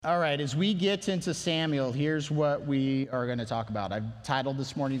All right, as we get into Samuel, here's what we are going to talk about. I've titled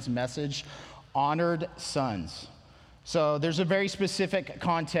this morning's message, Honored Sons. So there's a very specific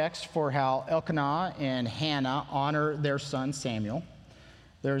context for how Elkanah and Hannah honor their son Samuel.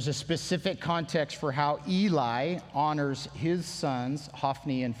 There's a specific context for how Eli honors his sons,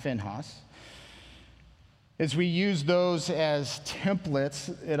 Hophni and Phinehas. As we use those as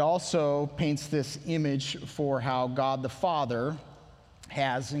templates, it also paints this image for how God the Father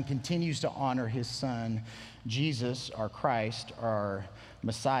has and continues to honor his son, Jesus, our Christ, our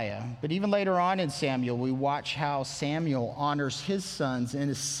Messiah. But even later on in Samuel, we watch how Samuel honors his sons in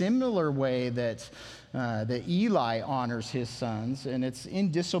a similar way that Eli honors his sons, and it's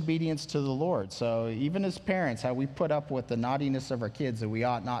in disobedience to the Lord. So even as parents, how we put up with the naughtiness of our kids that we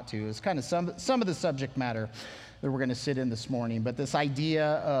ought not to is kind of some of the subject matter that we're going to sit in this morning. But this idea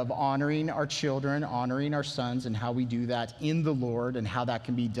of honoring our children, honoring our sons, and how we do that in the Lord and how that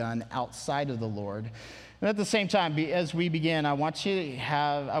can be done outside of the Lord. And at the same time, as we begin, I want you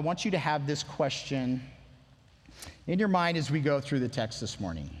to have this question in your mind as we go through the text this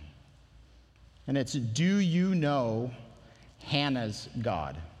morning. And it's, do you know Hannah's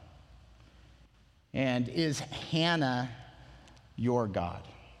God? And is Hannah your God?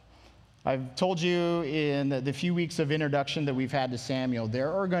 I've told you in the few weeks of introduction that we've had to Samuel,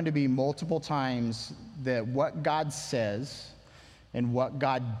 there are going to be multiple times that what God says and what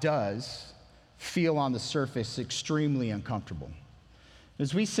God does feel on the surface extremely uncomfortable.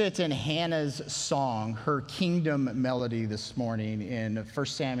 As we sit in Hannah's song, her kingdom melody this morning in 1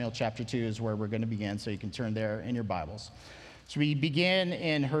 Samuel chapter 2 is where we're going to begin, so you can turn there in your Bibles. So we begin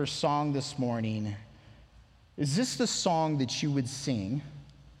in her song this morning. Is this the song that you would sing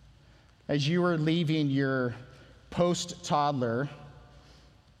as you were leaving your post-toddler,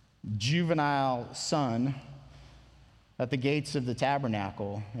 juvenile son at the gates of the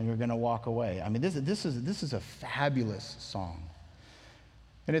tabernacle, and you're going to walk away? I mean, this is a fabulous song.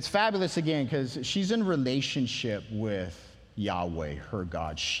 And it's fabulous, again, because she's in relationship with Yahweh, her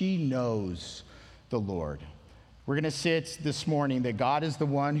God. She knows the Lord. We're going to sit this morning that God is the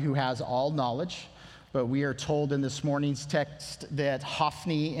one who has all knowledge, but we are told in this morning's text that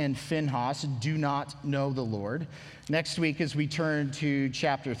Hophni and Phinehas do not know the Lord. Next week, as we turn to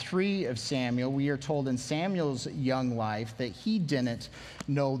chapter 3 of Samuel, we are told in Samuel's young life that he didn't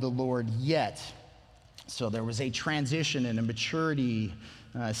know the Lord yet. So there was a transition and a maturity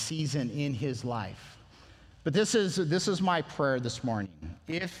season in his life. But this is my prayer this morning.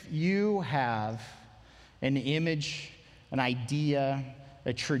 If you have an image, an idea,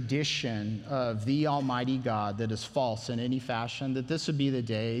 a tradition of the Almighty God that is false in any fashion, that this would be the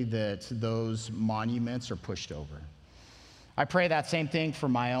day that those monuments are pushed over. I pray that same thing for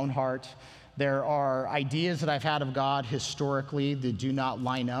my own heart. There are ideas that I've had of God historically that do not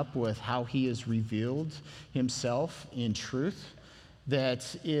line up with how he has revealed himself in truth.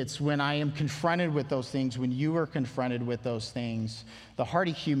 That it's when I am confronted with those things, when you are confronted with those things, the heart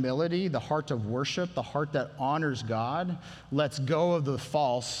of humility, the heart of worship, the heart that honors God, lets go of the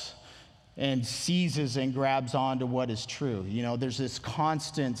false and seizes and grabs onto what is true. You know, there's this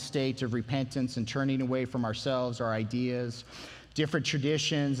constant state of repentance and turning away from ourselves, our ideas, different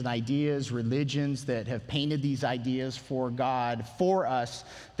traditions and ideas, religions that have painted these ideas for God, for us,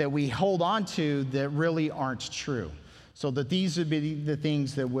 that we hold on to that really aren't true. So that these would be the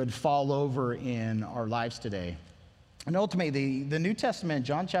things that would fall over in our lives today. And ultimately, the New Testament,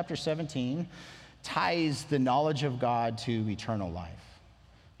 John chapter 17, ties the knowledge of God to eternal life.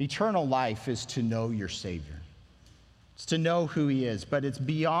 Eternal life is to know your Savior. It's to know who he is, but it's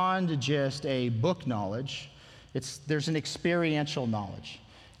beyond just a book knowledge. There's an experiential knowledge.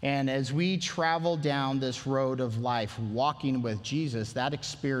 And as we travel down this road of life, walking with Jesus, that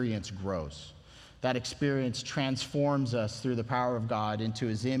experience grows. That experience transforms us through the power of God into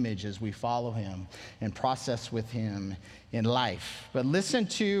his image as we follow him and process with him in life. But listen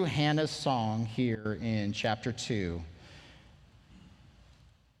to Hannah's song here in chapter 2.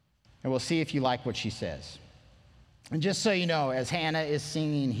 And we'll see if you like what she says. And just so you know, as Hannah is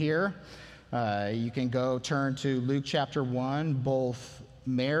singing here, you can turn to Luke chapter 1. Both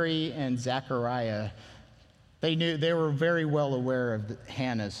Mary and Zechariah, they were very well aware of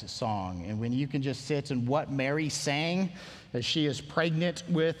Hannah's song. And when you can just sit and what Mary sang as she is pregnant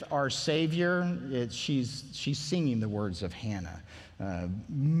with our Savior, she's singing the words of Hannah.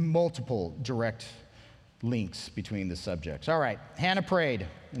 Multiple direct links between the subjects. All right, Hannah prayed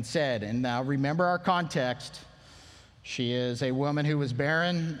and said, and now remember our context, She is a woman who was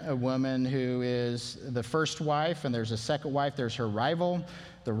barren, a woman who is the first wife, and there's a second wife, there's her rival.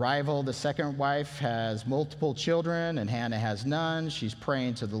 The rival, the second wife, has multiple children, and Hannah has none. She's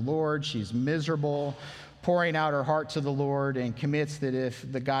praying to the Lord. She's miserable, pouring out her heart to the Lord, and commits that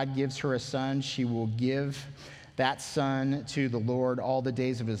if the God gives her a son, she will give that son to the Lord all the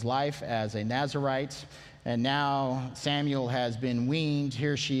days of his life as a Nazirite. And now Samuel has been weaned.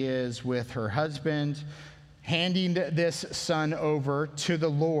 Here she is with her husband, handing this son over to the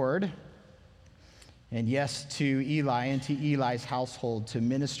Lord, and yes, to Eli and to Eli's household to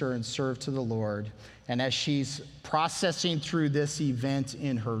minister and serve to the Lord. And as she's processing through this event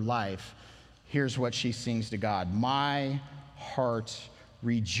in her life, here's what she sings to God. My heart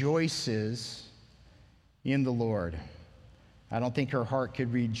rejoices in the Lord. I don't think her heart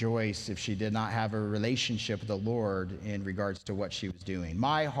could rejoice if she did not have a relationship with the Lord in regards to what she was doing.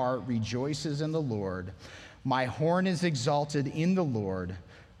 My heart rejoices in the Lord. My horn is exalted in the Lord.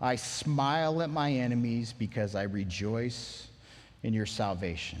 I smile at my enemies because I rejoice in your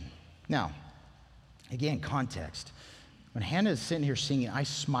salvation. Now, again, context. When Hannah is sitting here singing, I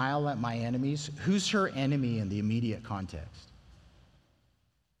smile at my enemies, who's her enemy in the immediate context?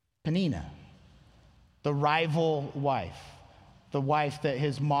 Peninnah, the rival wife, the wife that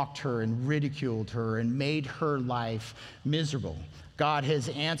has mocked her and ridiculed her and made her life miserable. God has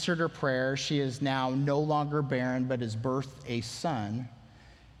answered her prayer. She is now no longer barren, but has birthed a son.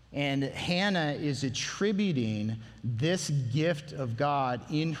 And Hannah is attributing this gift of God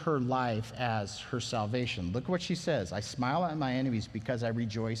in her life as her salvation. Look what she says. I smile at my enemies because I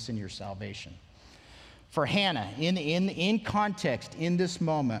rejoice in your salvation. For Hannah, in context, in this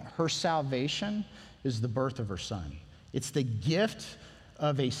moment, her salvation is the birth of her son. It's the gift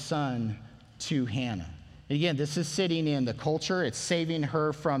of a son to Hannah. And again, this is sitting in the culture. It's saving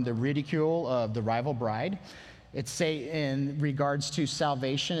her from the ridicule of the rival bride. It's in regards to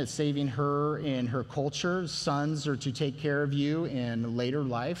salvation, it's saving her in her culture. Sons are to take care of you in later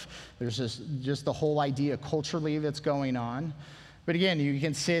life. There's just the whole idea culturally that's going on. But again, you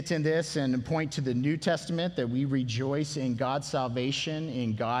can sit in this and point to the New Testament that we rejoice in God's salvation,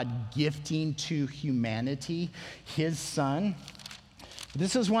 in God gifting to humanity his son.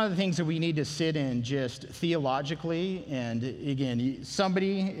 This is one of the things that we need to sit in just theologically. And again,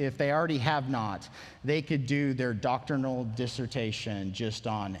 somebody, if they already have not, they could do their doctrinal dissertation just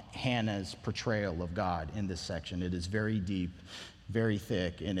on Hannah's portrayal of God in this section. It is very deep, very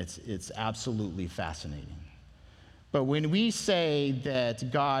thick, and it's absolutely fascinating. But when we say that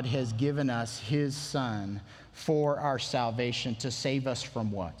God has given us his son for our salvation to save us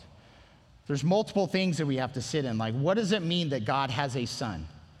from what? There's multiple things that we have to sit in. Like, what does it mean that God has a son?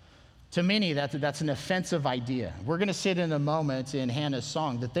 To many, that's an offensive idea. We're going to sit in a moment in Hannah's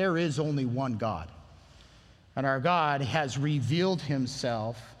song that there is only one God. And our God has revealed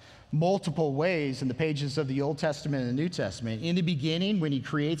himself multiple ways in the pages of the Old Testament and the New Testament. In the beginning, when he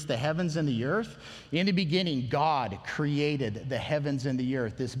creates the heavens and the earth, in the beginning, God created the heavens and the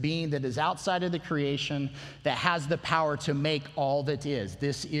earth, this being that is outside of the creation, that has the power to make all that is.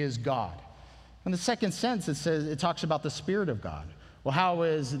 This is God. In the second sense, it talks about the Spirit of God. Well, how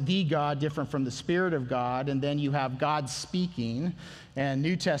is the God different from the Spirit of God? And then you have God speaking, and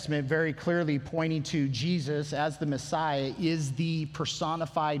New Testament very clearly pointing to Jesus as the Messiah is the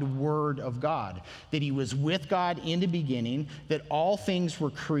personified Word of God, that he was with God in the beginning, that all things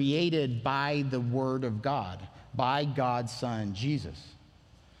were created by the Word of God, by God's Son, Jesus.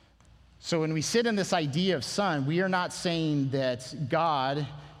 So when we sit in this idea of son, we are not saying that God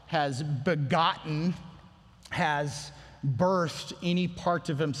has begotten, has birthed any part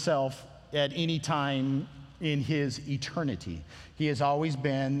of himself at any time in his eternity. He has always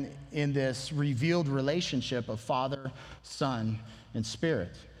been in this revealed relationship of Father, Son, and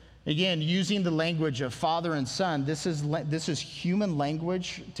Spirit. Again, using the language of Father and Son, this is human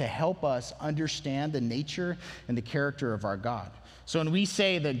language to help us understand the nature and the character of our God. So when we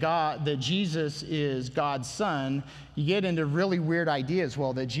say that Jesus is God's Son, you get into really weird ideas.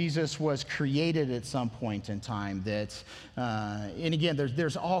 Well, that Jesus was created at some point in time. And again,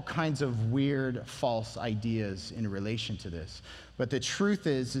 there's all kinds of weird, false ideas in relation to this. But the truth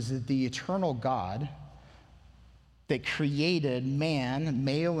is that the eternal God that created man,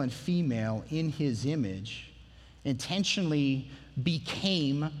 male and female, in his image, intentionally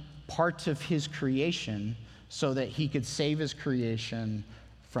became part of his creation so that he could save his creation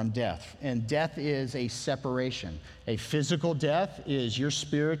from death. And death is a separation. A physical death is your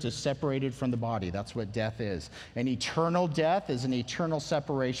spirit is separated from the body. That's what death is. An eternal death is an eternal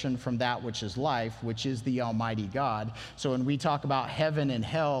separation from that which is life, which is the Almighty God. So when we talk about heaven and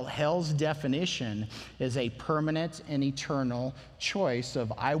hell, hell's definition is a permanent and eternal choice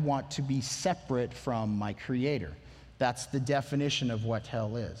of I want to be separate from my Creator. That's the definition of what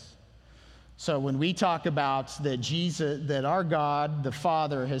hell is. So when we talk about that our God, the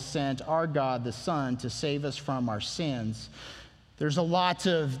Father, has sent our God, the Son, to save us from our sins, there's a lot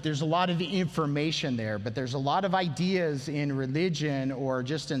of information there, but there's a lot of ideas in religion or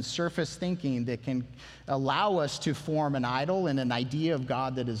just in surface thinking that can allow us to form an idol and an idea of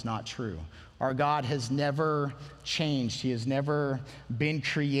God that is not true. Our God has never changed. He has never been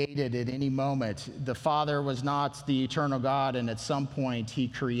created at any moment. The Father was not the eternal God, and at some point he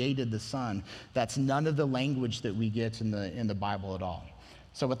created the Son. That's none of the language that we get in the Bible at all.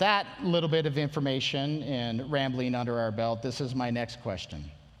 So with that little bit of information and rambling under our belt, this is my next question.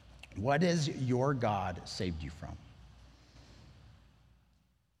 What has your God saved you from?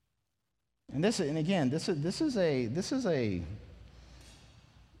 And again, this is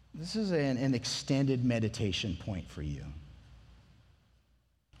an extended meditation point for you.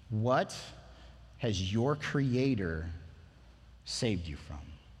 What has your Creator saved you from?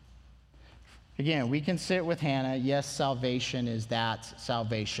 Again, we can sit with Hannah. Yes, salvation is that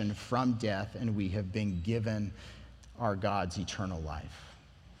salvation from death, and we have been given our God's eternal life.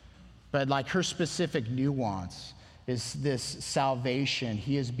 But like her specific nuance is this salvation.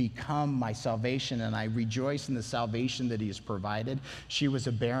 He has become my salvation, and I rejoice in the salvation that he has provided. She was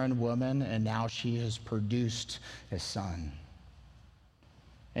a barren woman, and now she has produced a son.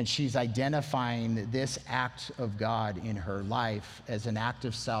 And she's identifying this act of God in her life as an act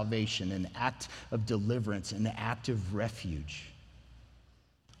of salvation, an act of deliverance, an act of refuge.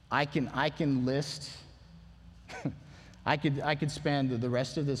 I can list, I could spend the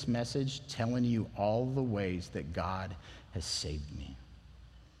rest of this message telling you all the ways that God has saved me.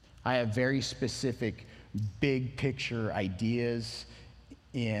 I have very specific, big picture ideas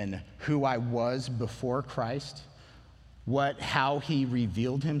in who I was before Christ, how he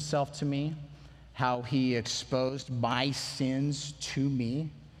revealed himself to me, how he exposed my sins to me,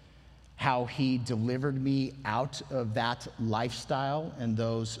 how he delivered me out of that lifestyle and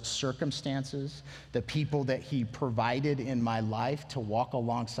those circumstances, the people that he provided in my life to walk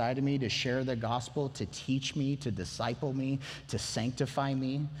alongside of me, to share the gospel, to teach me, to disciple me, to sanctify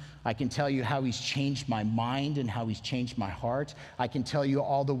me. I can tell you how he's changed my mind and how he's changed my heart. I can tell you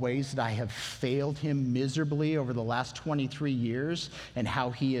all the ways that I have failed him miserably over the last 23 years and how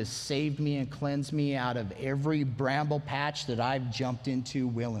he has saved me and cleansed me out of every bramble patch that I've jumped into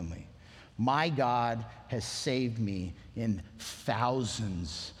willingly. My God has saved me in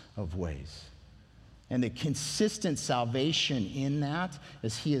thousands of ways. And the consistent salvation in that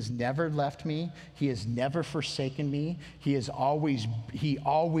is he has never left me. He has never forsaken me. He always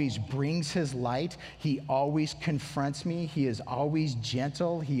brings his light. He always confronts me. He is always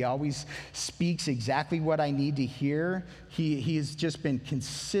gentle. He always speaks exactly what I need to hear. He has just been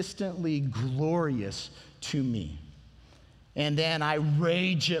consistently glorious to me. And then I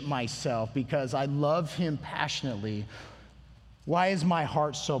rage at myself because I love him passionately. Why is my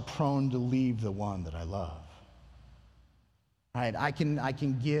heart so prone to leave the one that I love? Right? I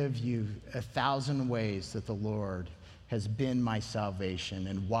can give you 1,000 ways that the Lord has been my salvation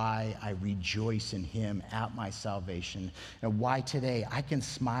and why I rejoice in him at my salvation, and why today I can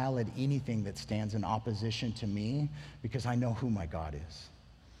smile at anything that stands in opposition to me because I know who my God is.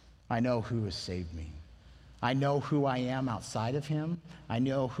 I know who has saved me. I know who I am outside of him. I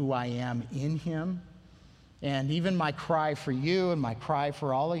know who I am in him. And even my cry for you and my cry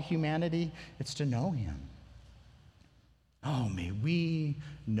for all of humanity, it's to know him. Oh, may we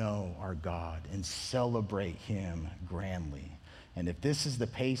know our God and celebrate him grandly. And if this is the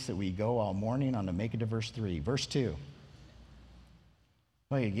pace that we go all morning, I'm going to make it to verse 3. Verse 2.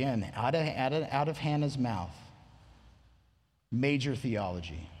 Wait, again, out of Hannah's mouth, major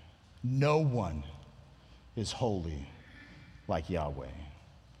theology. No one is holy like Yahweh.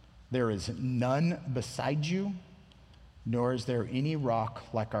 There is none beside you, nor is there any rock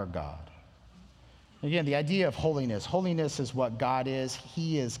like our God. Again, the idea of holiness. Holiness is what God is.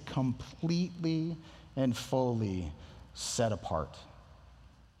 He is completely and fully set apart.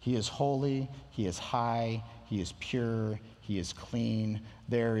 He is holy, he is high, he is pure, he is clean.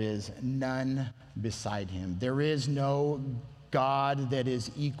 There is none beside him. There is no God that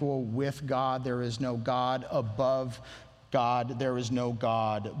is equal with God. There is no God above God, there is no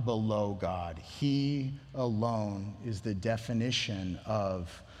God below God. He alone is the definition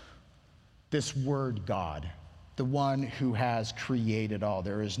of this word God, the one who has created all.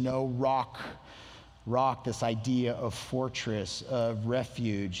 There is no rock, this idea of fortress, of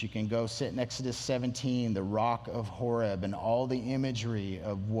refuge. You can go sit in Exodus 17, the rock of Horeb, and all the imagery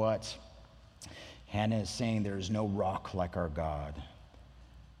of what Hannah is saying. There is no rock like our God.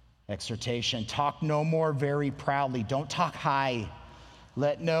 Exhortation, talk no more very proudly. Don't talk high.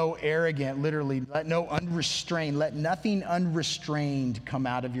 Let no arrogant, literally, let no unrestrained, let nothing unrestrained come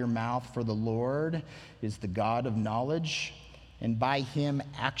out of your mouth, for the Lord is the God of knowledge, and by him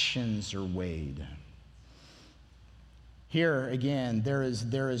actions are weighed. Here again, there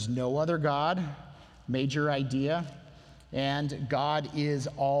is no other God, major idea, and God is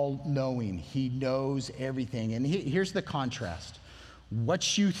all-knowing. He knows everything. And here's the contrast.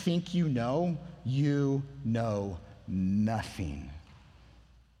 What you think you know nothing.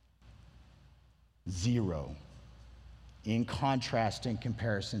 Zero. In contrast, in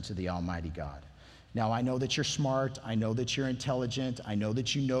comparison to the Almighty God. Now, I know that you're smart. I know that you're intelligent. I know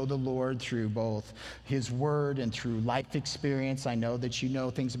that you know the Lord through both his word and through life experience. I know that you know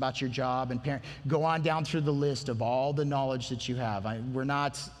things about your job and parent. Go on down through the list of all the knowledge that you have. We're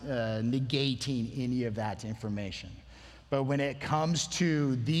not negating any of that information. But when it comes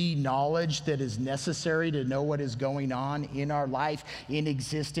to the knowledge that is necessary to know what is going on in our life, in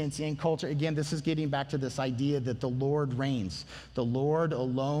existence, in culture, again, this is getting back to this idea that the Lord reigns. The Lord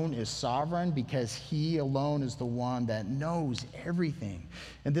alone is sovereign because he alone is the one that knows everything.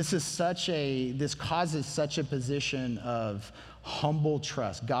 And this causes such a position of humble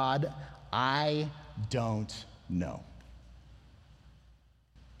trust. God, I don't know.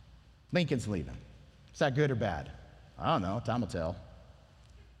 Lincoln's leaving. Is that good or bad? I don't know. Time will tell.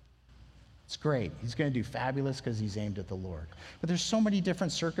 It's great. He's going to do fabulous because he's aimed at the Lord. But there's so many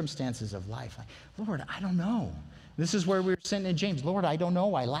different circumstances of life. Like, Lord, I don't know. This is where we were sitting in James. Lord, I don't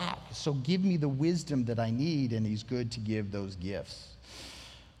know. I lack. So give me the wisdom that I need, and he's good to give those gifts.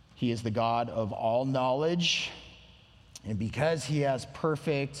 He is the God of all knowledge. And because he has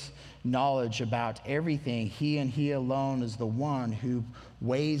perfect knowledge about everything, he and he alone is the one who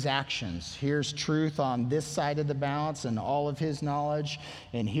weighs actions. Here's truth on this side of the balance and all of his knowledge,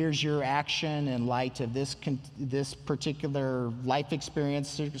 and here's your action in light of this particular life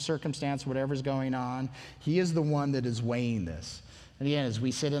experience, circumstance, whatever's going on. He is the one that is weighing this. And again, as we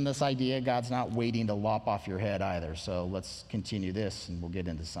sit in this idea, God's not waiting to lop off your head either. So let's continue this, and we'll get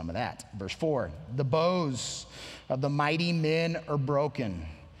into some of that. Verse 4, the bows of the mighty men are broken.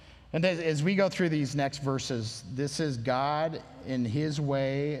 And as we go through these next verses, this is God in his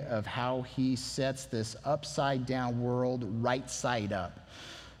way of how he sets this upside down world right side up.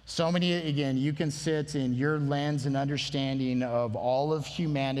 So many, again, you can sit in your lens and understanding of all of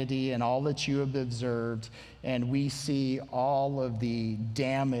humanity and all that you have observed, and we see all of the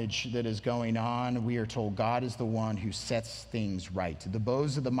damage that is going on. We are told God is the one who sets things right. The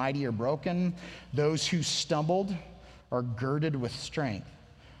bows of the mighty are broken. Those who stumbled are girded with strength.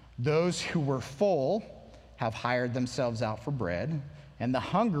 Those who were full have hired themselves out for bread, and the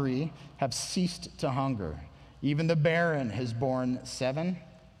hungry have ceased to hunger. Even the barren has borne 7.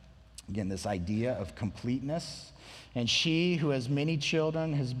 Again, this idea of completeness. And she who has many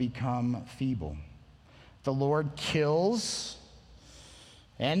children has become feeble. The Lord kills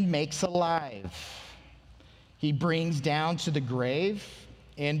and makes alive. He brings down to the grave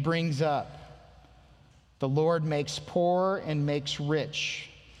and brings up. The Lord makes poor and makes rich.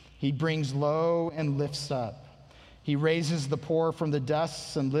 He brings low and lifts up. He raises the poor from the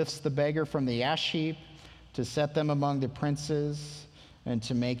dust and lifts the beggar from the ash heap, to set them among the princes and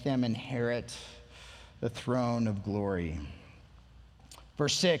to make them inherit the throne of glory.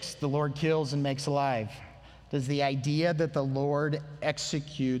 Verse 6, the Lord kills and makes alive. Does the idea that the Lord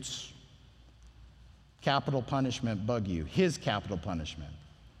executes capital punishment bug you? His capital punishment.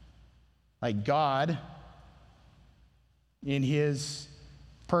 Like God, in his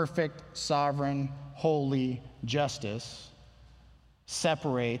perfect, sovereign, holy justice,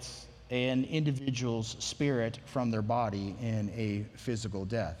 separates an individual's spirit from their body in a physical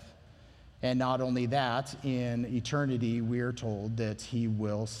death. And not only that, in eternity, we are told that he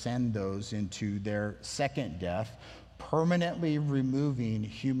will send those into their second death, permanently removing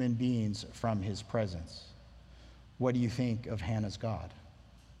human beings from his presence. What do you think of Hannah's God?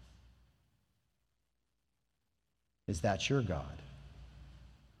 Is that your God?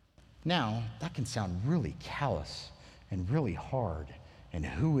 Now, that can sound really callous and really hard. And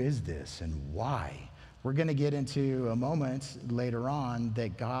who is this and why? We're going to get into a moment later on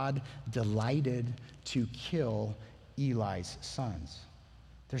that God delighted to kill Eli's sons.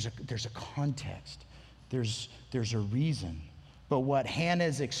 There's a context. There's a reason. But what Hannah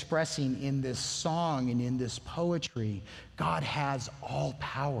is expressing in this song and in this poetry, God has all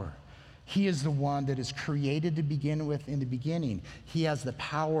power. He is the one that is created to begin with in the beginning. He has the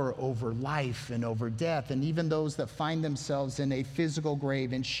power over life and over death, and even those that find themselves in a physical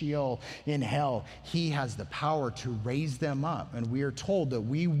grave, in Sheol, in hell. He has the power to raise them up, and we are told that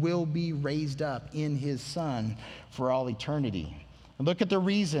we will be raised up in his Son for all eternity. And look at the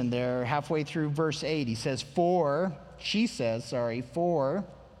reason there halfway through verse 8. She says,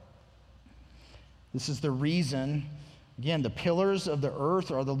 this is the reason. Again, the pillars of the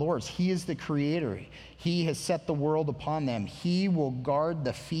earth are the Lord's. He is the creator. He has set the world upon them. He will guard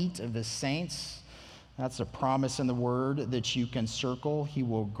the feet of his saints. That's a promise in the word that you can circle. He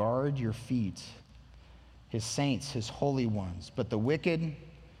will guard your feet, his saints, his holy ones. But the wicked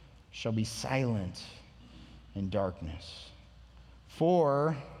shall be silent in darkness.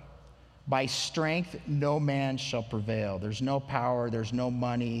 For by strength no man shall prevail. There's no power, there's no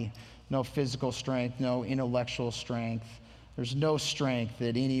money, no physical strength, no intellectual strength. There's no strength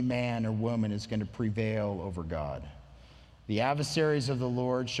that any man or woman is going to prevail over God. The adversaries of the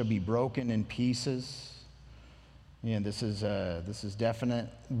Lord shall be broken in pieces. And this is definite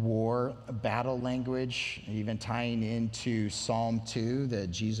war, battle language, even tying into Psalm 2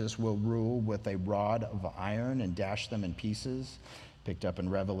 that Jesus will rule with a rod of iron and dash them in pieces. Picked up in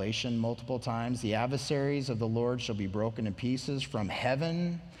Revelation multiple times. The adversaries of the Lord shall be broken in pieces. From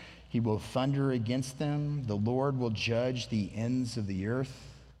heaven he will thunder against them. The Lord will judge the ends of the earth.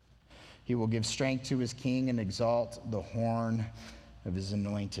 He will give strength to his king and exalt the horn of his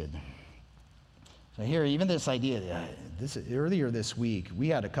anointed. So here, even this idea, earlier this week, we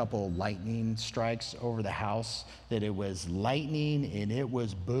had a couple lightning strikes over the house, that it was lightning and it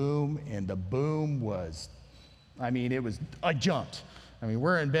was boom, and the boom was, I jumped.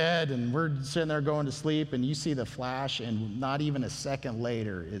 We're in bed and we're sitting there going to sleep, and you see the flash, and not even a second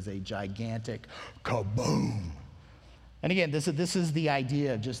later is a gigantic kaboom. And again, this is the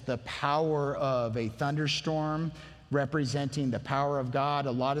idea of just the power of a thunderstorm representing the power of God.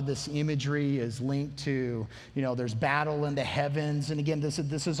 A lot of this imagery is linked to, there's battle in the heavens. And again,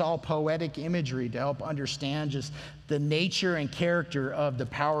 this is all poetic imagery to help understand just the nature and character of the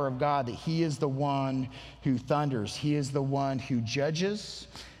power of God, that he is the one who thunders. He is the one who judges.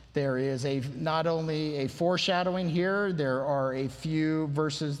 There is not only a foreshadowing here, there are a few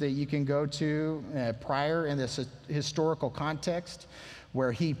verses that you can go to prior in this historical context,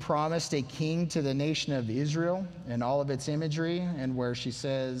 where he promised a king to the nation of Israel and all of its imagery, and where she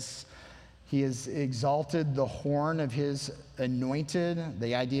says he has exalted the horn of his anointed.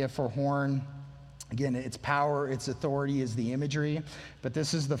 The idea for horn, again, its power, its authority is the imagery, but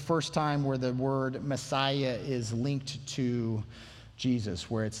this is the first time where the word Messiah is linked to Jesus,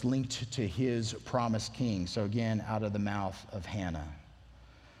 where it's linked to his promised king. So again, out of the mouth of Hannah.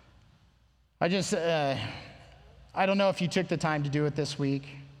 I don't know if you took the time to do it this week.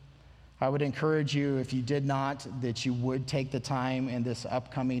 I would encourage you, if you did not, that you would take the time in this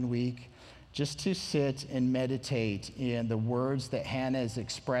upcoming week just to sit and meditate in the words that Hannah is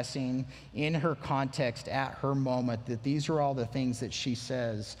expressing in her context at her moment, that these are all the things that she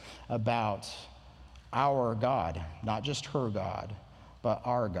says about our God, not just her God, but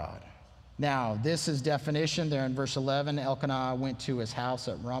our God. Now, this is definition there in verse 11. Elkanah went to his house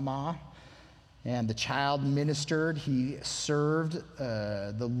at Ramah, and the child ministered. He served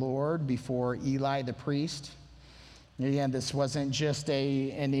the Lord before Eli the priest. And again, this wasn't just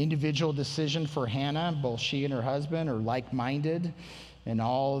an individual decision for Hannah. Both she and her husband are like-minded in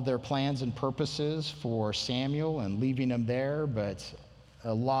all of their plans and purposes for Samuel and leaving him there, but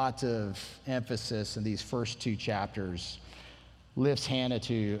a lot of emphasis in these first two chapters lifts Hannah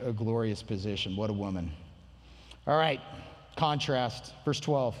to a glorious position. What a woman. All right, contrast, verse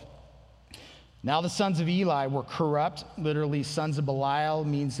 12. Now the sons of Eli were corrupt. Literally, sons of Belial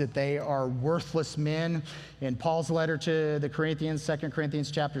means that they are worthless men. In Paul's letter to the Corinthians, 2 Corinthians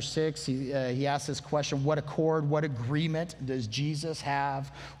chapter 6, he asks this question: what accord, what agreement does Jesus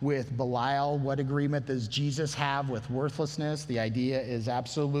have with Belial? What agreement does Jesus have with worthlessness? The idea is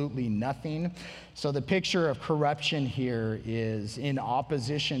absolutely nothing. So the picture of corruption here is in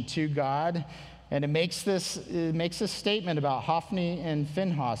opposition to God. And it makes this statement about Hophni and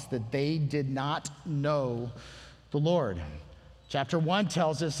Phinehas, that they did not know the Lord. Chapter 1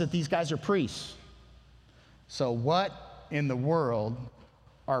 tells us that these guys are priests. So what in the world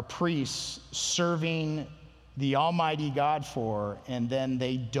are priests serving the Almighty God for, and then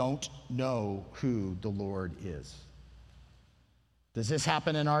they don't know who the Lord is? Does this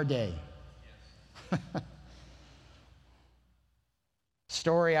happen in our day?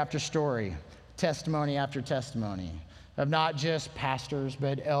 story after story, testimony after testimony of not just pastors,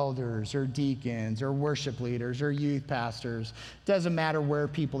 but elders or deacons or worship leaders or youth pastors. Doesn't matter where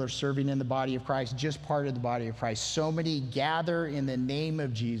people are serving in the body of Christ, just part of the body of Christ. So many gather in the name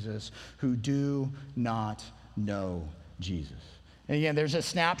of Jesus who do not know Jesus. And again, there's a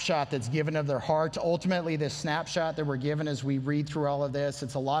snapshot that's given of their hearts. Ultimately, this snapshot that we're given as we read through all of this,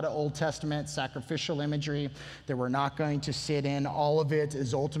 it's a lot of Old Testament sacrificial imagery that we're not going to sit in. All of it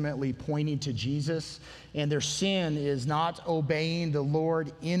is ultimately pointing to Jesus. And their sin is not obeying the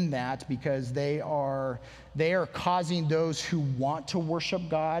Lord in that, because they are causing those who want to worship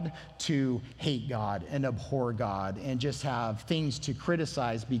God to hate God and abhor God and just have things to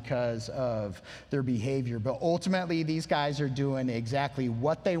criticize because of their behavior. But ultimately, these guys are doing exactly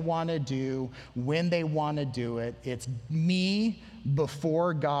what they want to do, when they want to do it. It's me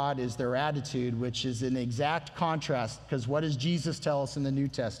before God is their attitude, which is an exact contrast, because what does Jesus tell us in the New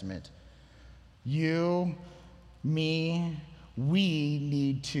Testament? You, me, we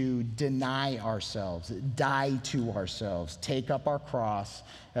need to deny ourselves, die to ourselves, take up our cross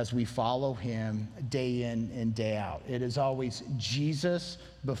as we follow him day in and day out. It is always Jesus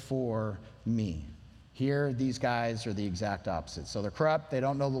before me. Here, these guys are the exact opposite. So they're corrupt, they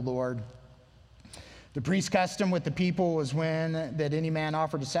don't know the Lord. The priest's custom with the people was when that any man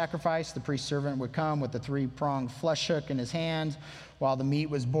offered a sacrifice, the priest servant would come with the three-pronged flesh hook in his hand while the meat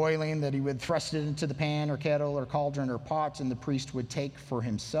was boiling, that he would thrust it into the pan or kettle or cauldron or pot, and the priest would take for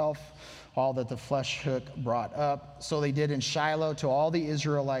himself all that the flesh hook brought up. So they did in Shiloh to all the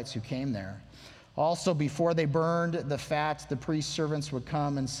Israelites who came there. Also, before they burned the fat, the priest's servants would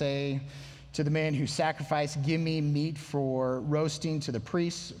come and say to the man who sacrificed, "Give me meat for roasting to the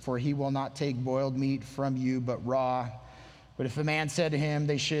priest, for he will not take boiled meat from you, but raw." But if a man said to him,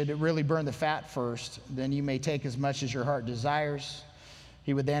 "They should really burn the fat first, then you may take as much as your heart desires,"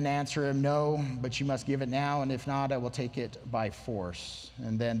 he would then answer him, "No, but you must give it now, and if not, I will take it by force."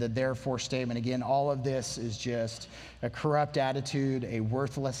 And then the therefore statement, again, all of this is just a corrupt attitude, a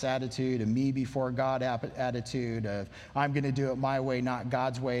worthless attitude, a me before God attitude, of I'm going to do it my way, not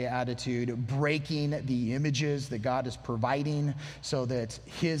God's way attitude, breaking the images that God is providing so that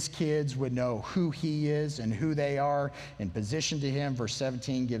his kids would know who he is and who they are in position to him. Verse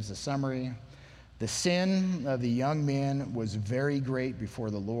 17 gives a summary. The sin of the young men was very great before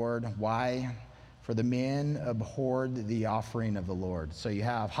the Lord. Why? For the men abhorred the offering of the Lord. So you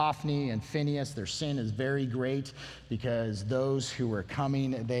have Hophni and Phinehas. Their sin is very great because those who are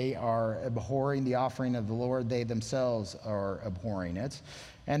coming, they are abhorring the offering of the Lord. They themselves are abhorring it.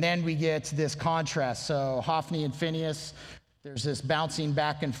 And then we get this contrast. So Hophni and Phinehas, there's this bouncing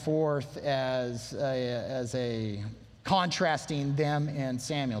back and forth as a contrasting them and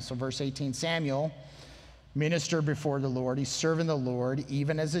Samuel. So verse 18, Samuel ministered before the Lord. He's serving the Lord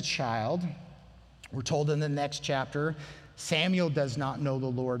even as a child. We're told in the next chapter, Samuel does not know the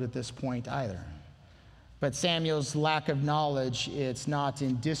Lord at this point either. But Samuel's lack of knowledge, it's not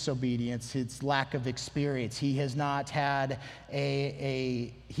in disobedience, it's lack of experience. He has not had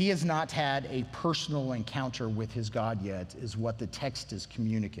a personal encounter with his God yet, is what the text is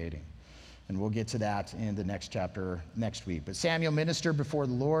communicating. And we'll get to that in the next chapter next week. But Samuel ministered before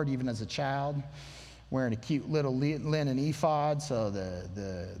the Lord even as a child, wearing a cute little linen ephod, so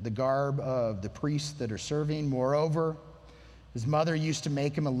the garb of the priests that are serving. Moreover, his mother used to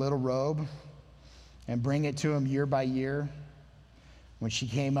make him a little robe and bring it to him year by year when she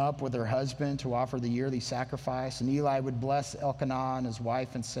came up with her husband to offer the yearly sacrifice. And Eli would bless Elkanah and his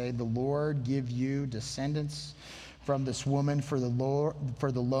wife and say, "The Lord give you descendants from this woman for the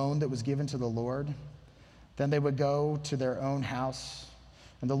loan that was given to the Lord." Then they would go to their own house.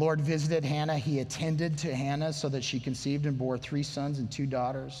 And the Lord visited Hannah. He attended to Hannah so that she conceived and bore 3 sons and 2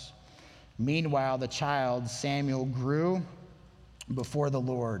 daughters. Meanwhile, the child Samuel grew before the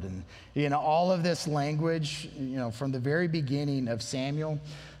Lord. And all of this language, from the very beginning of Samuel,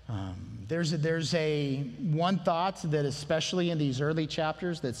 there's a one thought that especially in these early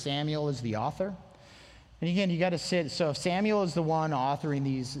chapters that Samuel is the author. And again, you got to sit. So if Samuel is the one authoring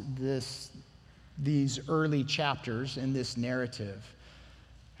these early chapters in this narrative,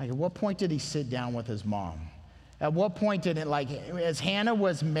 at what point did he sit down with his mom? At what point did it, as Hannah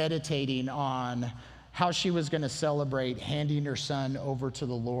was meditating on how she was going to celebrate handing her son over to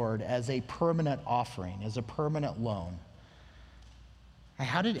the Lord as a permanent offering, as a permanent loan,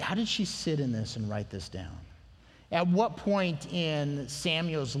 how did she sit in this and write this down? At what point in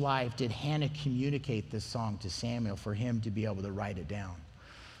Samuel's life did Hannah communicate this song to Samuel for him to be able to write it down?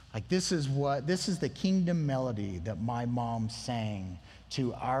 This is the kingdom melody that my mom sang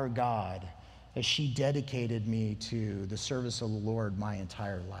to our God as she dedicated me to the service of the Lord my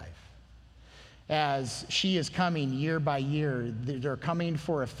entire life. As she is coming year by year, they're coming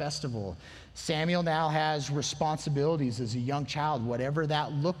for a festival. Samuel now has responsibilities as a young child, whatever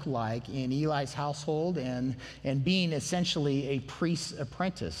that looked like in Eli's household, and being essentially a priest's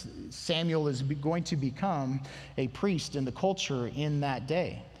apprentice. Samuel is going to become a priest in the culture in that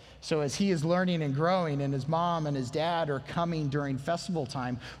day. So as he is learning and growing, and his mom and his dad are coming during festival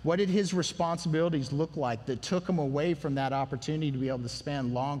time, what did his responsibilities look like that took him away from that opportunity to be able to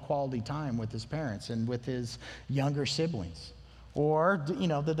spend long quality time with his parents and with his younger siblings? Or,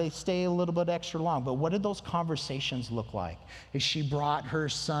 did they stay a little bit extra long? But what did those conversations look like as she brought her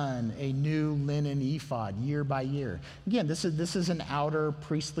son a new linen ephod year by year? Again, this is an outer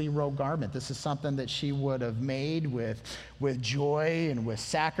priestly robe garment. This is something that she would have made with joy and with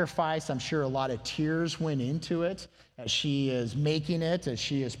sacrifice. I'm sure a lot of tears went into it as she is making it, as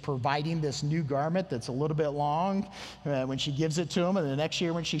she is providing this new garment that's a little bit long when she gives it to him. And the next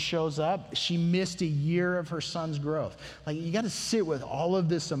year when she shows up, she missed a year of her son's growth. Like, you got to sit with all of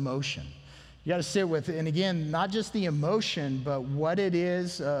this emotion. You got to sit with, and again, not just the emotion, but what it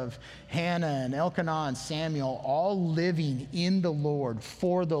is of Hannah and Elkanah and Samuel all living in the Lord,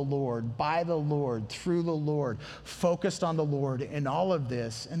 for the Lord, by the Lord, through the Lord, focused on the Lord, and all of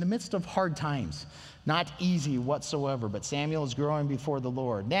this in the midst of hard times. Not easy whatsoever, but Samuel is growing before the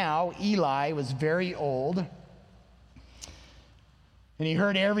Lord. Now, Eli was very old, and he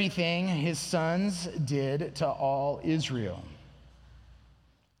heard everything his sons did to all Israel.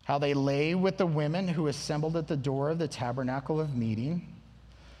 How they lay with the women who assembled at the door of the tabernacle of meeting.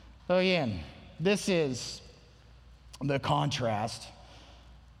 So again, this is the contrast.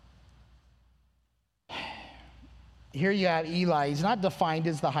 Here you have Eli. He's not defined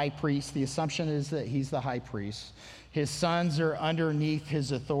as the high priest. The assumption is that he's the high priest. His sons are underneath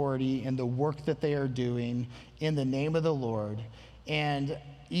his authority in the work that they are doing in the name of the Lord. And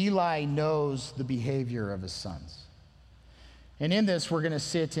Eli knows the behavior of his sons. And in this, we're going to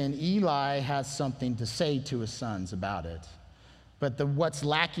sit, and Eli has something to say to his sons about it. But what's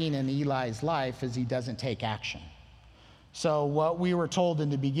lacking in Eli's life is he doesn't take action. So what we were told in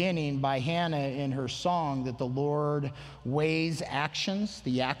the beginning by Hannah in her song, that the Lord weighs actions.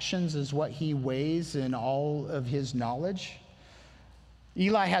 The actions is what he weighs in all of his knowledge.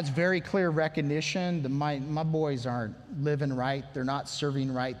 Eli has very clear recognition that my boys aren't living right, they're not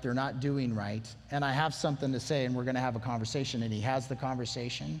serving right, they're not doing right, and I have something to say, and we're going to have a conversation, and he has the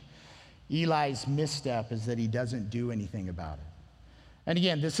conversation. Eli's misstep is that he doesn't do anything about it. And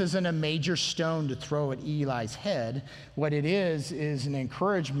again, this isn't a major stone to throw at Eli's head. What it is an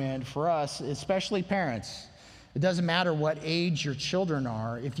encouragement for us, especially parents. It doesn't matter what age your children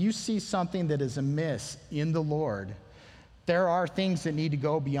are. If you see something that is amiss in the Lord, there are things that need to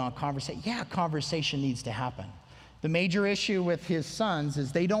go beyond conversation. Yeah, conversation needs to happen. The major issue with his sons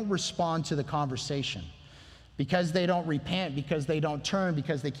is they don't respond to the conversation. Because they don't repent, because they don't turn,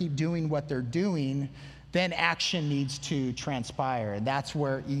 because they keep doing what they're doing, then action needs to transpire. And that's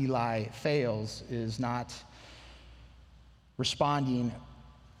where Eli fails, is not responding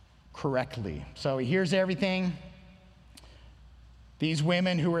correctly. So he hears everything. These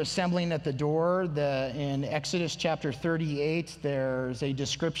women who were assembling at the door, in Exodus chapter 38, there's a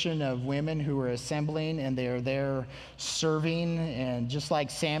description of women who are assembling, and they're there serving. And just like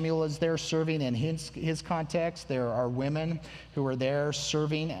Samuel is there serving in his context, there are women who are there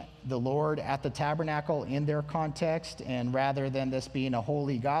serving the Lord at the tabernacle in their context. And rather than this being a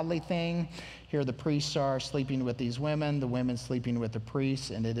holy, godly thing, here the priests are sleeping with these women, the women sleeping with the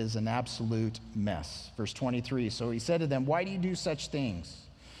priests, and it is an absolute mess. Verse 23, so he said to them, why do you do such things?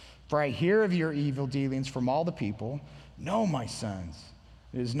 For I hear of your evil dealings from all the people. No, my sons,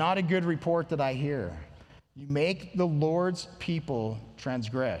 it is not a good report that I hear. You make the Lord's people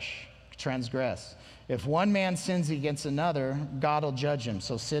transgress. If one man sins against another, God will judge him.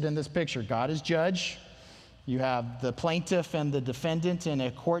 So sit in this picture. God is judge. You have the plaintiff and the defendant in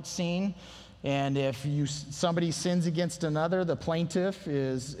a court scene. And if somebody sins against another, the plaintiff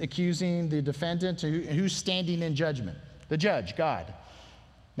is accusing the defendant. Who's standing in judgment? The judge, God.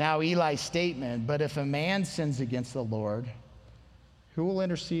 Now Eli's statement, but if a man sins against the Lord, who will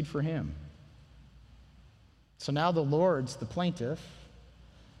intercede for him? So now the Lord's the plaintiff.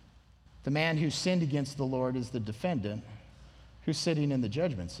 The man who sinned against the Lord is the defendant. Who's sitting in the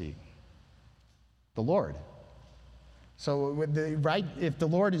judgment seat? The Lord. So if the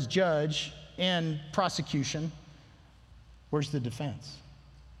Lord is judge and prosecution, where's the defense?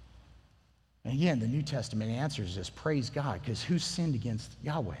 And again, the New Testament answers this, praise God, because who sinned against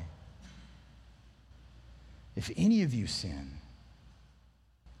Yahweh? If any of you sin,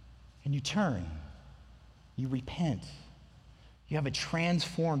 and you turn, you repent. You have a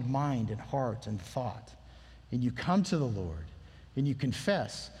transformed mind and heart and thought, and you come to the Lord and you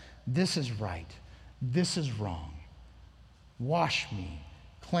confess, this is right, this is wrong. Wash me,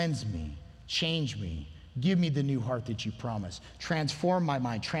 cleanse me, change me, give me the new heart that you promised. Transform my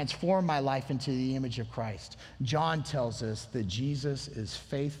mind, transform my life into the image of Christ. John tells us that Jesus is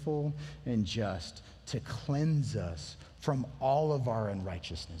faithful and just to cleanse us from all of our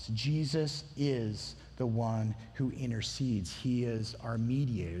unrighteousness. Jesus is the one who intercedes. He is our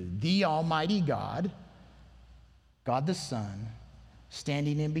mediator. The Almighty God, God the Son,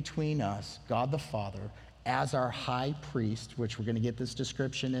 standing in between us, God the Father, as our high priest, which we're going to get this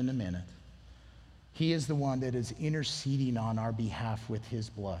description in a minute. He is the one that is interceding on our behalf with his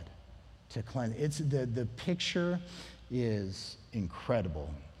blood to cleanse. It's the picture is incredible.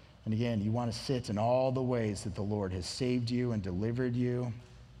 And again, you want to sit in all the ways that the Lord has saved you and delivered you.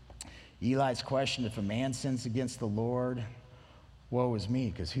 Eli's question, if a man sins against the Lord, woe is me,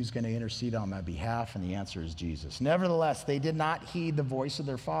 because who's going to intercede on my behalf? And the answer is Jesus. Nevertheless, they did not heed the voice of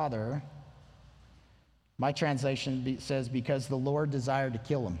their father. My translation says, because the Lord desired to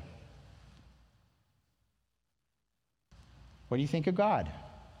kill him. What do you think of God?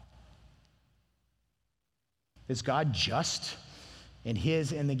 Is God just in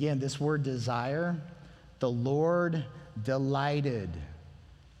his, and again, this word desire, the Lord delighted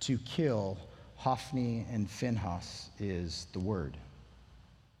to kill Hophni and Phinehas is the word.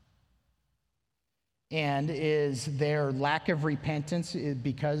 And is their lack of repentance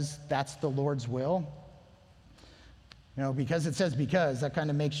because that's the Lord's will? You know, because it says because, that kind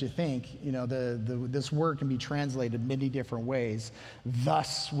of makes you think, you know, this word can be translated many different ways.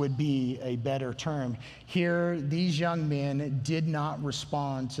 Thus would be a better term. Here, these young men did not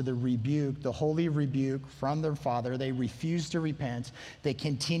respond to the rebuke, the holy rebuke from their father. They refused to repent. They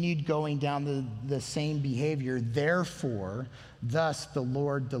continued going down the same behavior. Therefore, thus the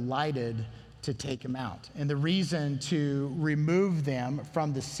Lord delighted to take them out. And the reason to remove them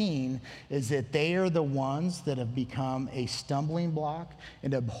from the scene is that they are the ones that have become a stumbling block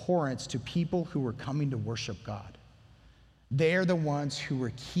and abhorrence to people who are coming to worship God. They are the ones who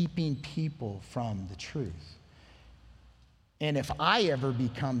are keeping people from the truth. And if I ever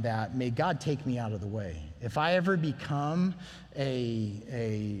become that, may God take me out of the way. If I ever become an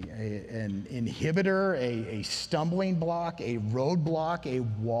inhibitor, a stumbling block, a roadblock, a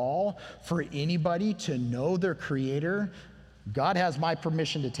wall for anybody to know their Creator, God has my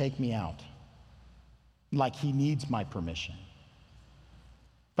permission to take me out. Like he needs my permission.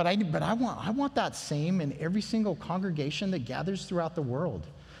 But I want that same in every single congregation that gathers throughout the world,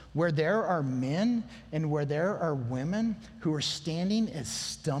 where there are men and where there are women who are standing as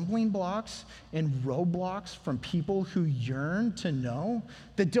stumbling blocks and roadblocks from people who yearn to know,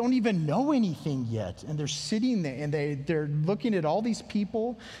 that don't even know anything yet. And they're sitting there and they're looking at all these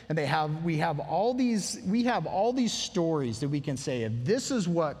people, and we have all these stories that we can say, if this is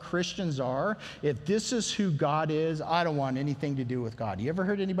what Christians are, if this is who God is, I don't want anything to do with God. You ever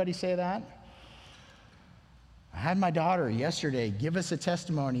heard anybody say that? I had my daughter yesterday give us a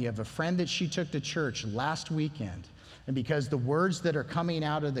testimony of a friend that she took to church last weekend. And because the words that are coming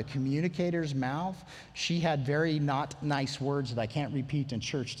out of the communicator's mouth, she had very not nice words that I can't repeat in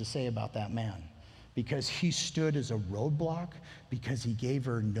church to say about that man. Because he stood as a roadblock, because he gave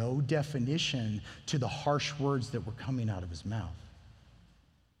her no definition to the harsh words that were coming out of his mouth.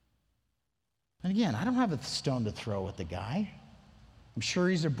 And again, I don't have a stone to throw at the guy. I'm sure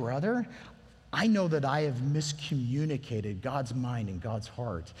he's a brother. I know that I have miscommunicated God's mind and God's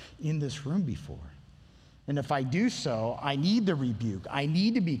heart in this room before. And if I do so, I need the rebuke. I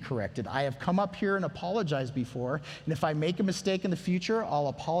need to be corrected. I have come up here and apologized before. And if I make a mistake in the future, I'll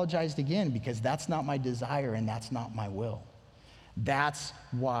apologize again, because that's not my desire and that's not my will. That's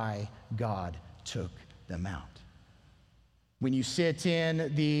why God took them out. When you sit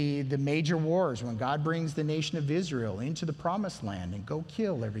in the major wars, when God brings the nation of Israel into the promised land and go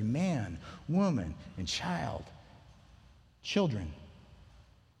kill every man, woman, and child, children,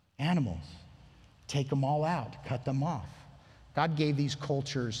 animals, take them all out, cut them off. God gave these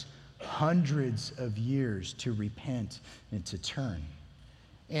cultures hundreds of years to repent and to turn.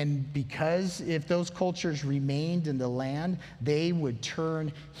 And because if those cultures remained in the land, they would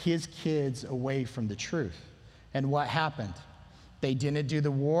turn his kids away from the truth. And what happened? They didn't do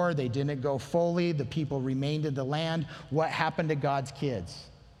the war. They didn't go fully. The people remained in the land. What happened to God's kids?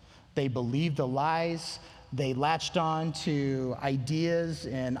 They believed the lies. They latched on to ideas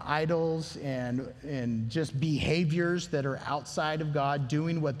and idols and just behaviors that are outside of God,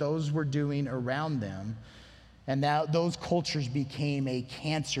 doing what those were doing around them. And now those cultures became a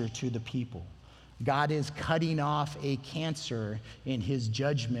cancer to the people. God is cutting off a cancer in his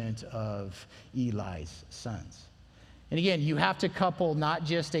judgment of Eli's sons. And again, you have to couple not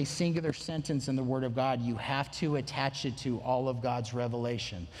just a singular sentence in the Word of God, you have to attach it to all of God's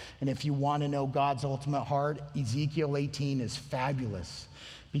revelation. And if you want to know God's ultimate heart, Ezekiel 18 is fabulous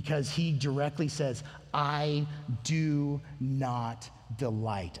because he directly says, I do not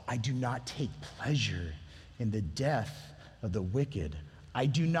delight. I do not take pleasure in the death of the wicked. I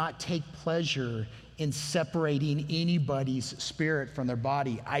do not take pleasure in separating anybody's spirit from their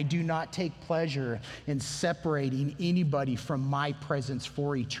body. I do not take pleasure in separating anybody from my presence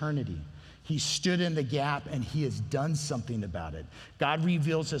for eternity. He stood in the gap and he has done something about it. God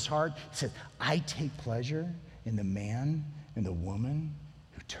reveals his heart. He says, I take pleasure in the man and the woman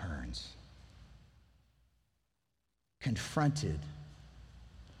who turns. Confronted,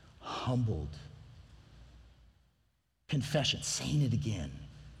 humbled, confession, saying it again,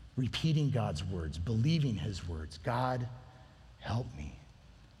 repeating God's words, believing his words. God, help me,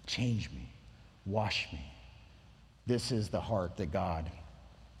 change me, wash me. This is the heart that God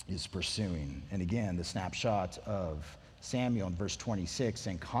is pursuing. And again, the snapshot of Samuel in verse 26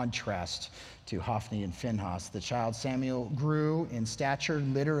 in contrast to Hophni and Phinehas. The child Samuel grew in stature,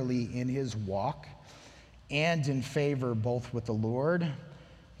 literally in his walk, and in favor both with the Lord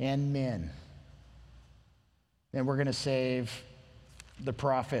and men. And we're going to save the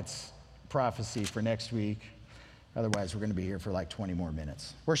prophet's prophecy for next week. Otherwise, we're going to be here for like 20 more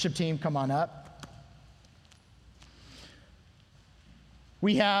minutes. Worship team, come on up.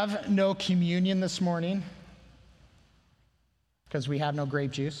 We have no communion this morning because we have no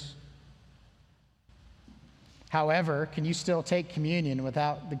grape juice. However, can you still take communion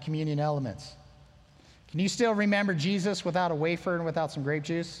without the communion elements? Can you still remember Jesus without a wafer and without some grape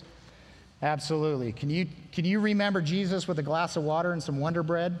juice? Absolutely. Can you remember Jesus with a glass of water and some Wonder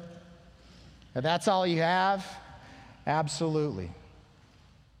Bread? If that's all you have, absolutely.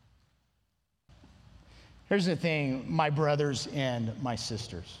 Here's the thing, my brothers and my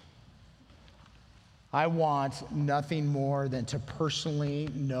sisters. I want nothing more than to personally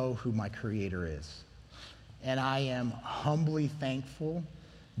know who my Creator is. And I am humbly thankful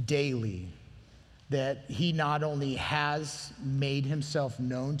daily that he not only has made himself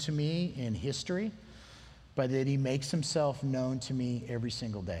known to me in history, but that he makes himself known to me every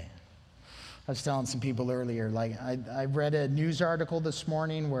single day. I was telling some people earlier, like I read a news article this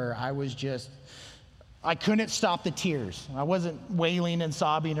morning where I couldn't stop the tears. I wasn't wailing and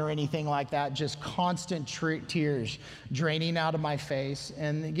sobbing or anything like that, just constant tears draining out of my face.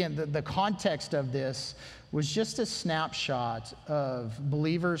 And again, the context of this was just a snapshot of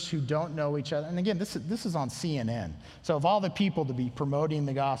believers who don't know each other. And again, this is on CNN. So of all the people to be promoting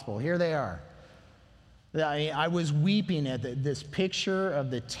the gospel, here they are. I was weeping at this picture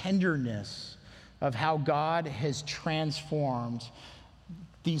of the tenderness of how God has transformed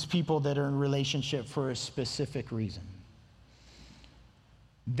these people that are in relationship for a specific reason.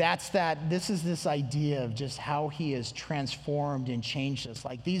 This is this idea of just how he has transformed and changed us.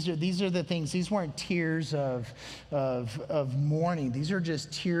 Like these are the things, these weren't tears of mourning. These are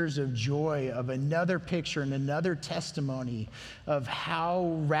just tears of joy, of another picture and another testimony of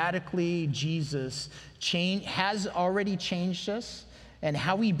how radically Jesus has already changed us and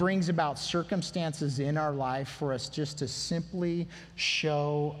how he brings about circumstances in our life for us just to simply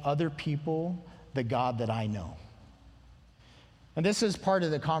show other people the God that I know. And this is part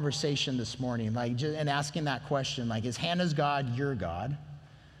of the conversation this morning, and asking that question, is Hannah's God your God?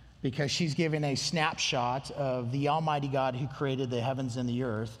 Because she's giving a snapshot of the Almighty God who created the heavens and the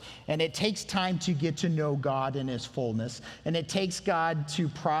earth. And it takes time to get to know God in his fullness. And it takes God to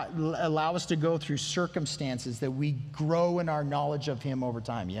allow us to go through circumstances that we grow in our knowledge of him over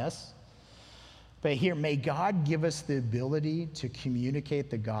time, yes? But here, may God give us the ability to communicate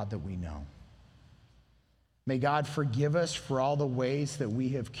the God that we know. May God forgive us for all the ways that we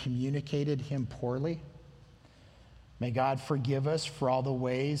have communicated him poorly. May God forgive us for all the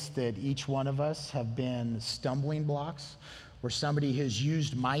ways that each one of us have been stumbling blocks, where somebody has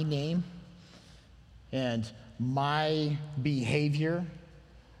used my name and my behavior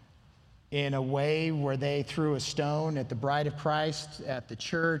in a way where they threw a stone at the bride of Christ, at the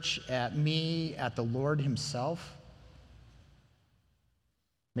church, at me, at the Lord himself.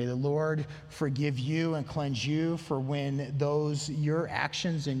 May the Lord forgive you and cleanse you for when your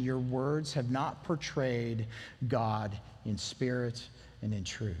actions and your words have not portrayed God in spirit and in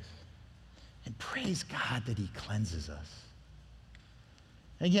truth. And praise God that he cleanses us.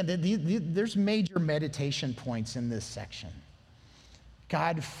 And again, there's major meditation points in this section.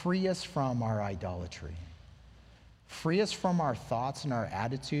 God, free us from our idolatry. Free us from our thoughts and our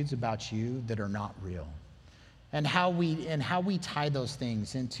attitudes about you that are not real. And how we tie those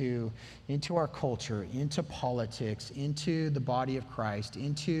things into our culture, into politics, into the body of Christ,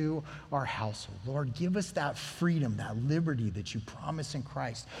 into our household. Lord, give us that freedom, that liberty that you promise in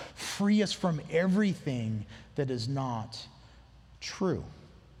Christ. Free us from everything that is not true.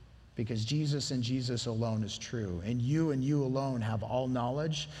 Because Jesus and Jesus alone is true. And you alone have all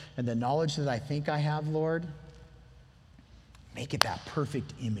knowledge. And the knowledge that I think I have, Lord, make it that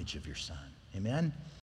perfect image of your Son. Amen?